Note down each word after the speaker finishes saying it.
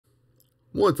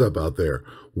What's up out there?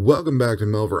 Welcome back to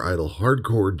Melvor Idle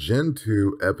Hardcore Gen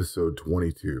 2 episode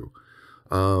 22.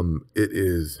 It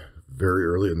is very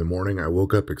early in the morning. I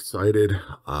woke up excited.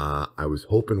 I was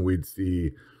hoping we'd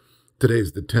see,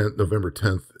 today's the 10th, November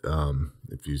 10th.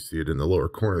 If you see it in the lower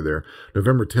corner there,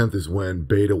 November 10th is when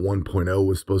beta 1.0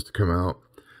 was supposed to come out.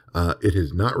 It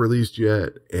has not released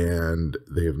yet, and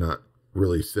they have not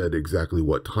really said exactly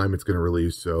what time it's going to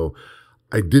release. So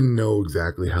I didn't know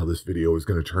exactly how this video was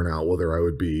going to turn out, whether I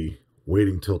would be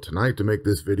waiting till tonight to make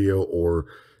this video or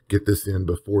get this in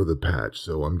before the patch.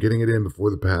 So I'm getting it in before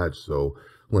the patch, so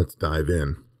let's dive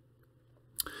in.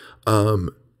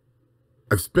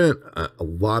 I've spent a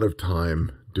lot of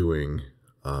time doing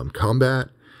combat,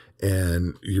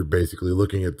 and you're basically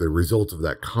looking at the results of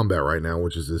that combat right now,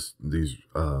 which is these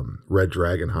red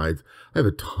dragon hides. I have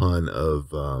a ton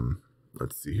of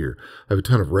let's see here. I have a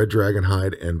ton of red dragon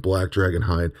hide and black dragon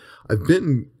hide. I've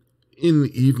been in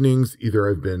the evenings, either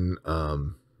I've been,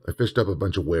 I fished up a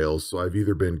bunch of whales. So I've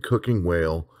either been cooking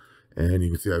whale, and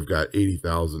you can see I've got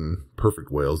 80,000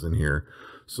 perfect whales in here.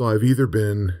 So I've either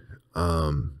been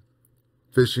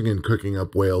fishing and cooking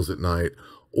up whales at night,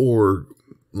 or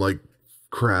like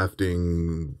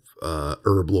crafting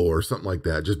herb lore or something like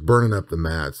that, just burning up the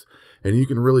mats. And you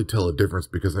can really tell a difference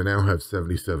because I now have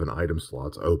 77 item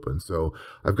slots open. So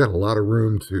I've got a lot of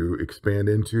room to expand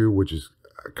into, which is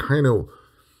kind of,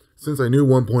 since I knew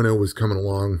 1.0 was coming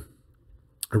along,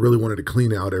 I really wanted to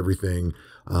clean out everything.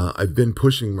 I've been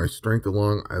pushing my strength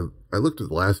along. I looked at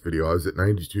the last video. I was at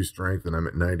 92 strength and I'm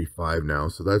at 95 now.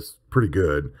 So that's pretty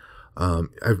good.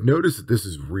 I've noticed that this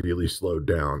is really slowed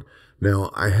down.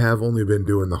 Now, I have only been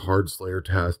doing the hard slayer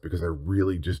task because I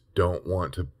really just don't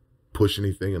want to push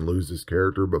anything and lose this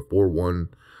character before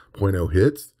 1.0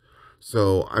 hits.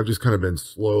 So I've just kind of been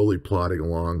slowly plodding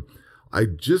along. I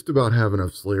just about have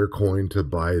enough Slayer coin to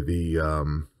buy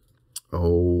the,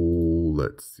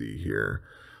 let's see here,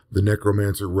 the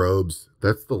Necromancer robes.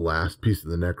 That's the last piece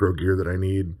of the Necro gear that I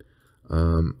need.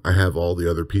 I have all the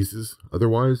other pieces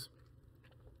otherwise.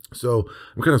 So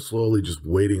I'm kind of slowly just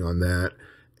waiting on that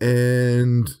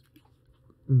and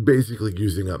basically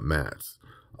using up mats.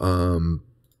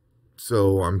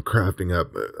 So I'm crafting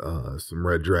up some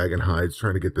red dragon hides,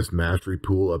 trying to get this mastery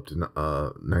pool up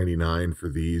to 99 for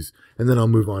these, and then I'll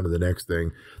move on to the next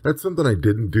thing. That's something I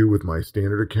didn't do with my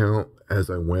standard account as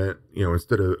I went. You know,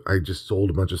 instead of, I just sold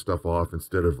a bunch of stuff off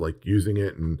instead of like using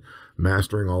it and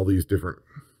mastering all these different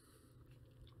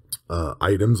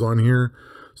items on here.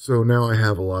 So now I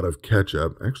have a lot of catch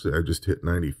up. Actually, I just hit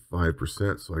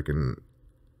 95%, so I can,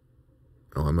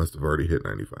 oh, I must have already hit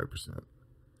 95%.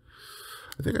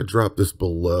 I think I dropped this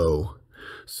below.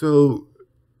 So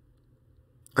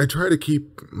I try to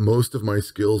keep most of my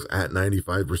skills at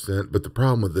 95%, but the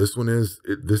problem with this one is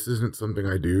this isn't something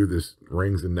I do, this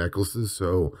rings and necklaces,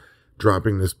 so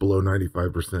dropping this below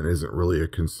 95% isn't really a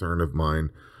concern of mine.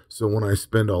 So when I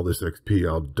spend all this XP,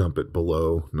 I'll dump it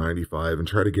below 95 and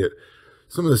try to get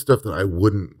some of the stuff that I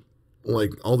wouldn't,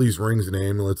 like all these rings and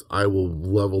amulets, I will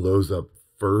level those up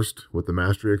first with the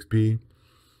mastery XP.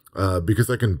 Because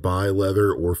I can buy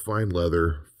leather or find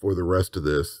leather for the rest of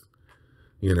this.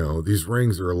 You know, these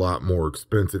rings are a lot more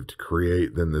expensive to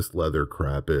create than this leather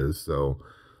crap is. So,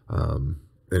 at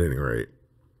any rate,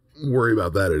 worry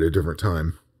about that at a different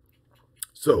time.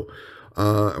 So,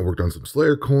 I worked on some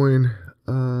Slayer coin.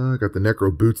 I got the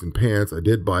Necro boots and pants. I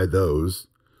did buy those.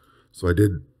 So I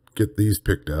did get these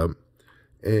picked up.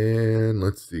 And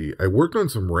let's see. I worked on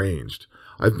some ranged.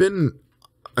 I've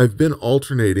been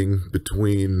alternating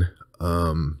between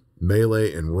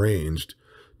melee and ranged,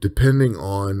 depending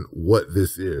on what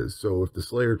this is. So if the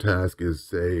Slayer task is,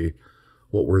 say,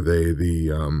 what were they?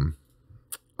 The,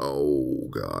 oh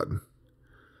God.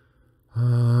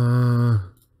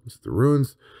 It's the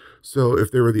ruins. So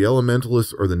if they were the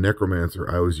Elementalist or the Necromancer,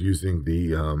 I was using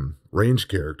the ranged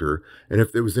character. And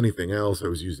if there was anything else, I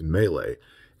was using melee.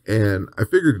 And I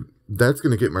figured that's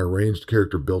going to get my ranged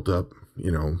character built up,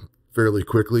 you know, fairly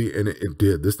quickly, and it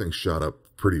did. This thing shot up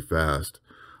pretty fast.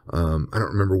 I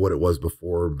don't remember what it was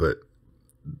before, but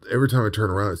every time I turn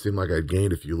around, it seemed like I'd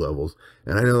gained a few levels.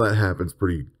 And I know that happens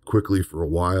pretty quickly for a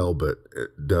while, but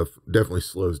it definitely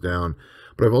slows down.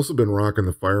 But I've also been rocking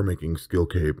the fire making skill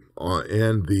cape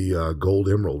and the gold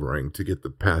emerald ring to get the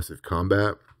passive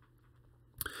combat.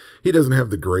 He doesn't have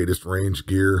the greatest range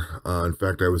gear. In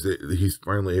fact, he's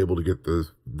finally able to get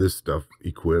this stuff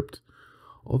equipped.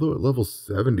 Although at level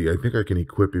 70, I think I can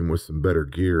equip him with some better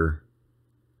gear.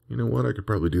 You know what? I could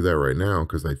probably do that right now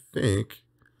because I think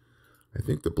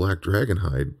the black dragon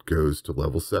hide goes to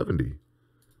level 70.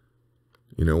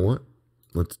 You know what?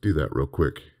 Let's do that real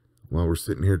quick. While we're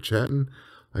sitting here chatting,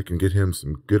 I can get him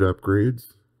some good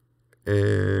upgrades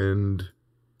and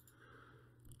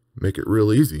make it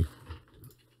real easy.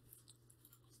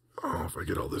 Oh, if I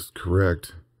get all this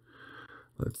correct.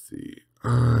 Let's see.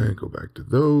 I go back to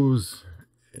those.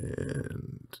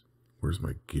 And where's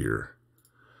my gear?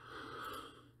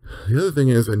 The other thing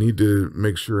is I need to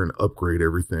make sure and upgrade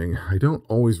everything. I don't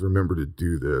always remember to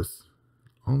do this.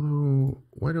 Although,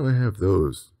 why do I have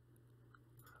those?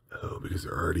 Oh, because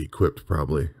they're already equipped,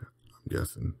 probably. I'm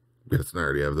guessing. I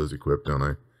already have those equipped, don't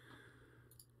I?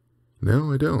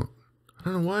 No, I don't. I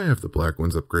don't know why I have the black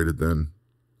ones upgraded then.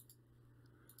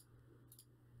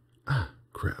 Ah,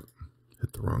 crap.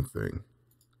 Hit the wrong thing.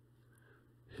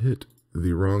 Hit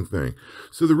the wrong thing.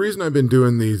 So the reason I've been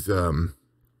doing these,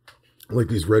 like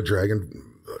these red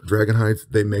dragon hides,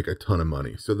 they make a ton of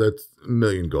money. So that's 1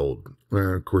 million gold.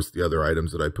 Of course, the other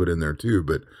items that I put in there too,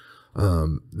 but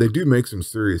they do make some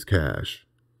serious cash.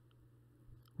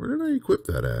 Where did I equip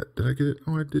that at? Did I get it?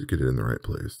 Oh, I did get it in the right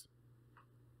place.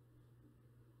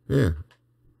 Yeah.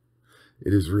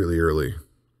 It is really early.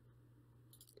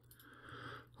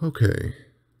 Okay.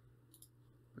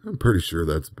 I'm pretty sure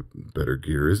that's better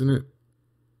gear, isn't it?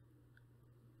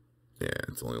 Yeah,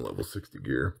 it's only level 60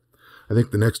 gear. I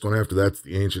think the next one after that's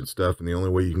the ancient stuff, and the only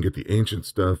way you can get the ancient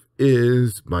stuff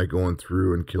is by going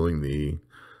through and killing the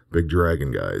big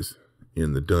dragon guys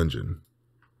in the dungeon.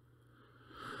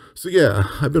 So yeah,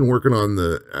 I've been working on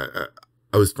the...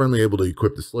 I was finally able to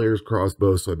equip the Slayer's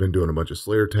crossbow, so I've been doing a bunch of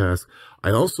Slayer tasks.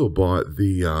 I also bought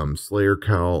the Slayer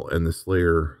cowl and the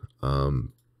Slayer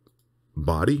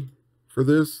body for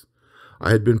this.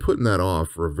 I had been putting that off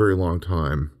for a very long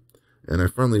time, and I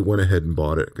finally went ahead and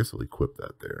bought it. I guess I'll equip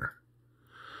that there.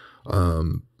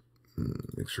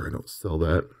 Make sure I don't sell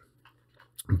that.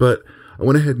 But I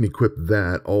went ahead and equipped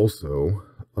that also.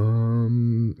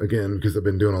 Again, because I've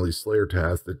been doing all these Slayer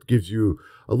tasks, that gives you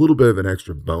a little bit of an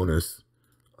extra bonus.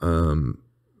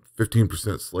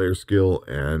 15% Slayer skill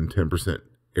and 10%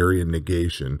 area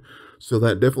negation. So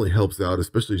that definitely helps out,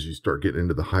 especially as you start getting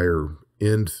into the higher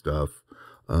end stuff.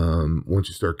 Once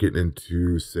you start getting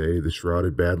into, say, the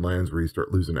Shrouded Badlands, where you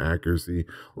start losing accuracy,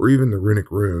 or even the Runic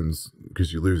Runes,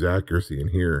 because you lose accuracy in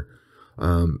here,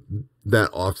 that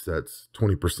offsets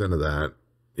 20% of that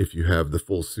if you have the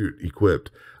full suit equipped.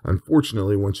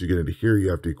 Unfortunately, once you get into here, you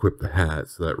have to equip the hat,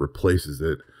 so that replaces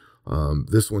it.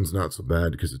 This one's not so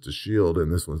bad because it's a shield,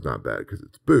 and this one's not bad because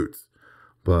it's boots.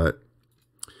 But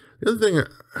the other thing,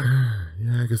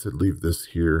 yeah, I guess I'd leave this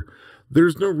here.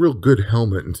 There's no real good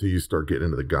helmet until you start getting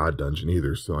into the God Dungeon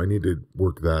either, so I need to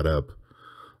work that up.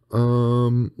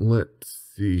 Let's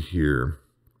see here.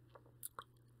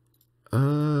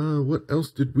 What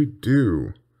else did we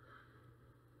do?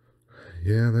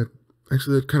 Yeah,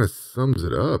 that kind of sums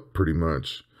it up pretty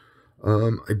much.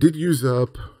 I did use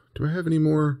up, do I have any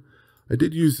more? I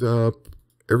did use up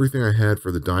everything I had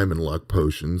for the Diamond Luck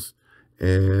potions,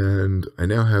 and I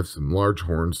now have some large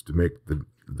horns to make the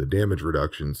damage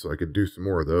reduction, so I could do some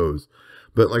more of those.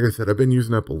 But like I said, I've been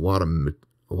using up a lot of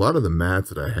the mats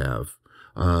that I have.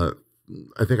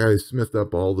 I think I smithed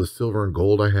up all the silver and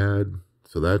gold I had,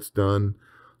 so that's done.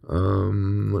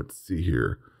 Let's see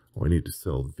here. Oh, I need to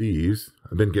sell these.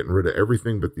 I've been getting rid of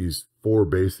everything but these 4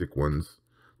 basic ones,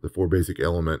 the 4 basic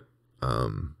element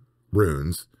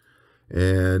runes.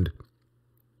 And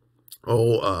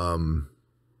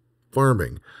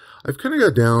farming. I've kind of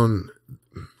got down.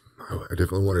 I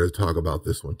definitely wanted to talk about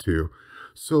this one too.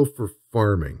 So for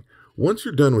farming, once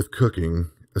you're done with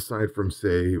cooking, aside from,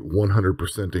 say,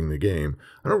 100%ing the game,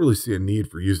 I don't really see a need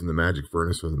for using the magic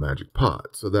furnace or the magic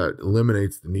pot. So that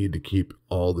eliminates the need to keep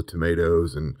all the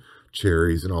tomatoes and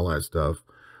cherries and all that stuff.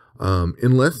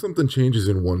 Unless something changes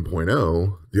in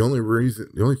 1.0,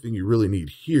 the only thing you really need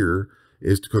here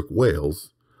is to cook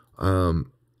whales.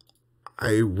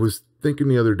 I was thinking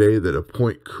the other day that a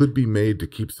point could be made to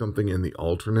keep something in the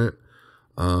alternate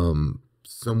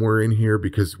somewhere in here,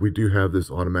 because we do have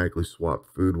this automatically swap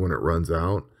food when it runs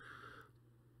out.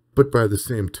 But by the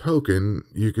same token,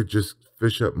 you could just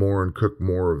fish up more and cook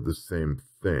more of the same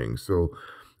thing. So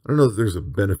I don't know if there's a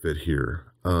benefit here,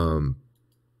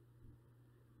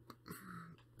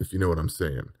 if you know what I'm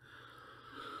saying.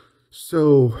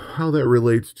 So how that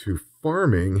relates to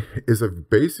farming is I've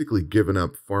basically given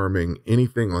up farming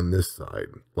anything on this side.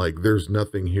 Like, there's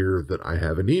nothing here that I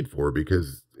have a need for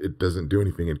because it doesn't do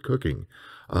anything in cooking.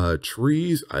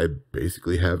 Trees, I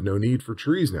basically have no need for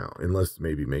trees now, unless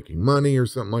maybe making money or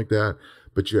something like that.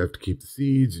 But you have to keep the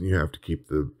seeds and you have to keep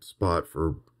the spot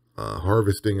for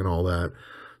harvesting and all that.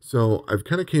 So I've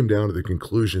kind of came down to the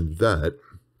conclusion that,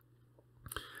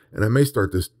 and I may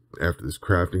start this after this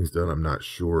crafting's done, I'm not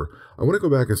sure. I want to go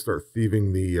back and start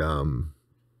thieving the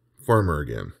farmer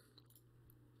again,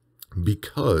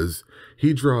 because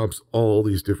he drops all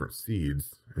these different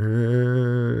seeds.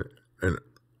 And,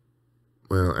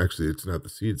 well, actually, it's not the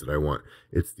seeds that I want.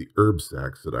 It's the herb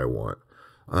sacks that I want.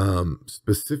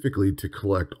 Specifically to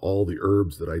collect all the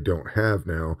herbs that I don't have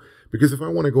now. Because if I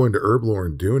want to go into herb lore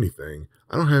and do anything,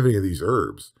 I don't have any of these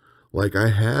herbs. Like, I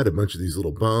had a bunch of these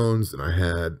little bones, and I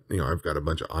had, I've got a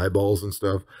bunch of eyeballs and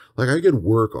stuff. Like, I could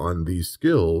work on these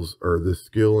skills, or this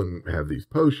skill, and have these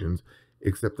potions,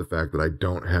 except the fact that I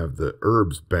don't have the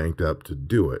herbs banked up to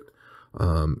do it.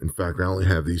 In fact, I only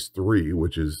have these three,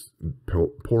 which is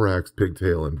Porax,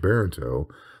 Pigtail, and Baronto.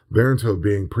 Baronto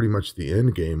being pretty much the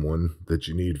end game one that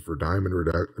you need for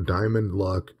diamond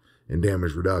luck and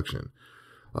damage reduction.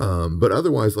 But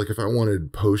otherwise, like if I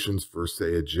wanted potions for,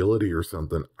 say, agility or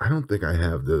something, I don't think I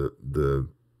have the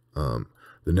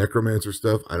necromancer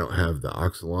stuff. I don't have the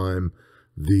oxalime,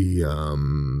 the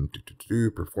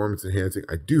performance enhancing.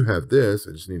 I do have this.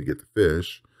 I just need to get the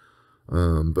fish.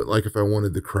 But like if I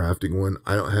wanted the crafting one,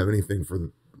 I don't have anything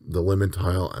for the lemon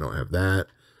tile. I don't have that.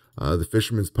 The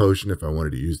fisherman's potion, if I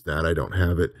wanted to use that, I don't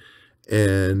have it.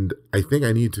 And I think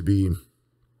I need to be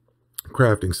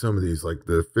crafting some of these, like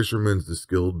the fisherman's, the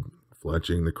skilled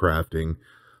fletching, the crafting.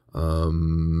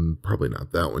 Probably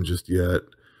not that one just yet.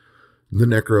 The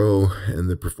necro and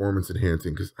the performance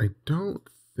enhancing, because I don't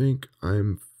think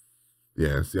I'm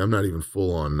not even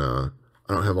full on, I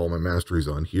don't have all my masteries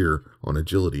on here on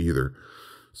agility either.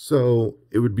 So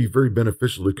it would be very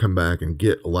beneficial to come back and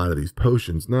get a lot of these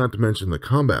potions, not to mention the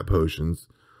combat potions.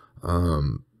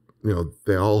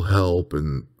 They all help,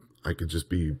 and I could just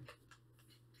be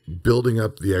building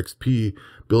up the XP,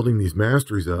 building these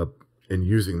masteries up, and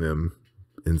using them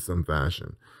in some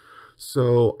fashion.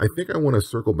 So I think I want to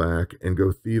circle back and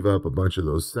go thieve up a bunch of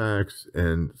those sacks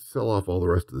and sell off all the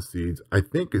rest of the seeds. I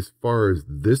think as far as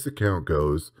this account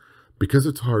goes, because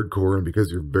it's hardcore and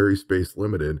because you're very space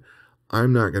limited,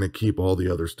 I'm not going to keep all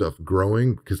the other stuff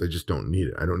growing because I just don't need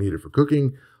it. I don't need it for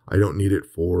cooking. I don't need it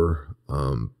for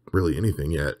really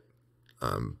anything yet,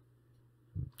 to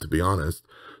be honest.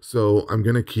 So I'm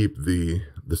going to keep the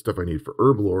stuff I need for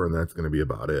herb lore, and that's going to be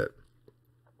about it.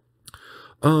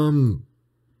 So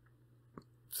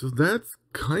that's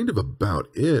kind of about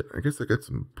it. I guess I got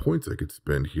some points I could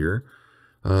spend here.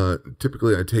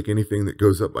 Typically, I take anything that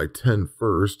goes up by 10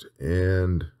 first,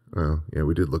 and yeah,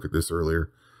 we did look at this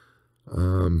earlier.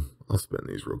 I'll spend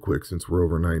these real quick since we're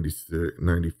over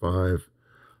 95.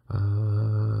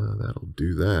 That'll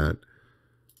do that.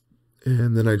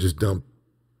 And then I just dump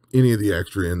any of the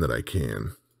extra in that I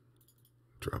can.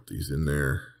 Drop these in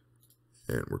there,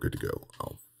 and we're good to go.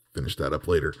 I'll finish that up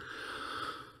later.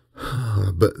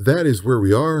 But that is where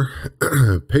we are,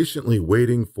 patiently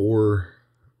waiting for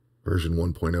version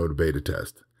 1.0 to beta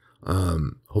test.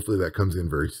 Hopefully that comes in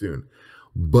very soon.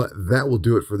 But that will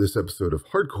do it for this episode of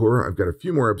Hardcore. I've got a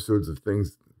few more episodes of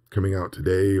things coming out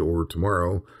today or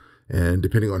tomorrow. And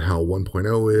depending on how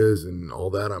 1.0 is and all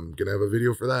that, I'm going to have a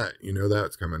video for that. You know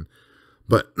that's coming.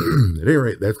 But at any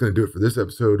rate, that's going to do it for this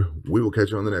episode. We will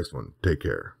catch you on the next one. Take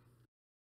care.